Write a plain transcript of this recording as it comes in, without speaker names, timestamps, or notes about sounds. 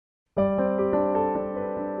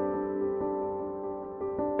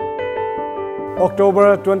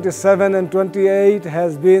October 27 and 28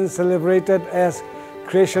 has been celebrated as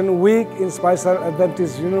Creation Week in Spicer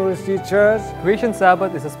Adventist University Church. Creation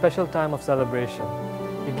Sabbath is a special time of celebration.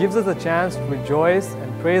 It gives us a chance to rejoice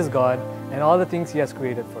and praise God and all the things He has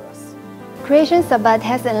created for us. Creation Sabbath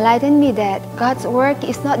has enlightened me that God's work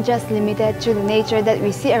is not just limited to the nature that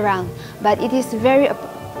we see around, but it is very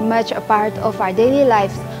much a part of our daily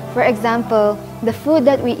lives. For example, the food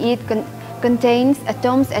that we eat contains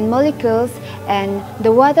atoms and molecules, and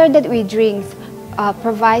the water that we drink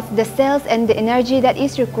provides the cells and the energy that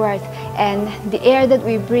is required, and the air that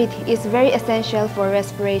we breathe is very essential for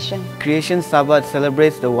respiration. Creation Sabbath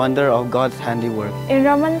celebrates the wonder of God's handiwork. In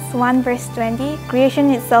Romans 1 verse 20, creation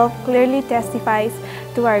itself clearly testifies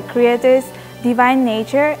to our Creator's divine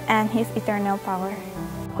nature and His eternal power.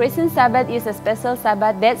 Creation Sabbath is a special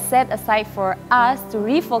Sabbath that's set aside for us to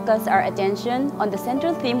refocus our attention on the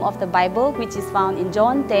central theme of the Bible, which is found in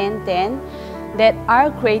John 10:10, that our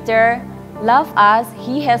Creator loves us,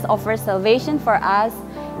 He has offered salvation for us,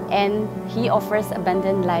 and He offers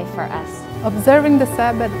abundant life for us. Observing the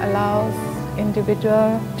Sabbath allows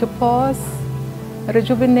individuals to pause,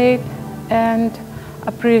 rejuvenate, and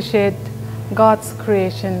appreciate God's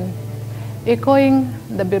creation, echoing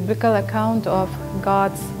the biblical account of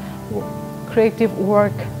God's creative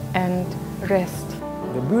work and rest.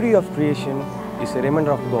 The beauty of creation is a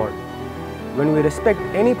reminder of God. When we respect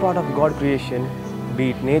any part of God's creation, be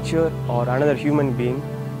it nature or another human being,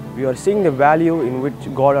 we are seeing the value in which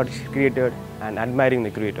God has created and admiring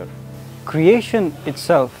the Creator. Creation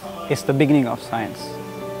itself is the beginning of science,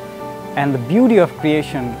 and the beauty of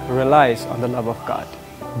creation relies on the love of God.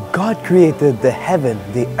 God created the heaven,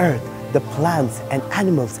 the earth, the plants and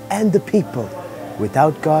animals and the people.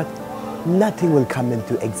 Without God, nothing will come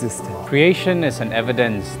into existence. Creation is an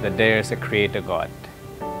evidence that there is a Creator God.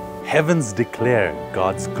 Heavens declare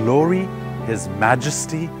God's glory, His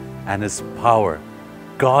majesty, and His power.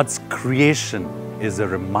 God's creation is a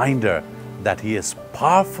reminder that He is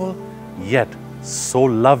powerful, yet so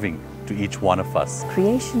loving to each one of us.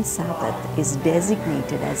 Creation Sabbath is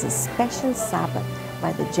designated as a special Sabbath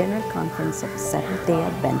by the General Conference of Seventh-day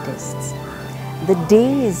Adventists. The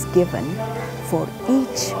day is given for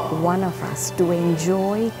each one of us to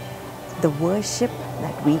enjoy the worship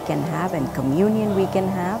that we can have and communion we can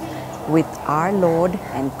have with our Lord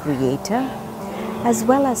and Creator, as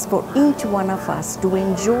well as for each one of us to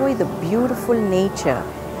enjoy the beautiful nature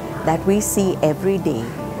that we see every day.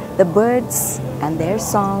 The birds and their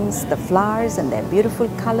songs, the flowers and their beautiful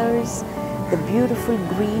colors, the beautiful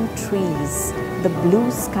green trees, the blue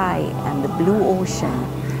sky and the blue ocean.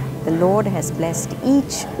 The Lord has blessed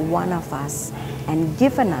each one of us and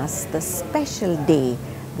given us the special day,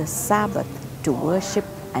 the Sabbath, to worship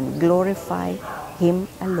and glorify Him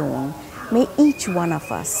alone. May each one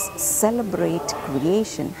of us celebrate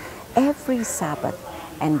creation every Sabbath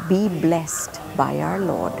and be blessed by our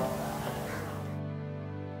Lord.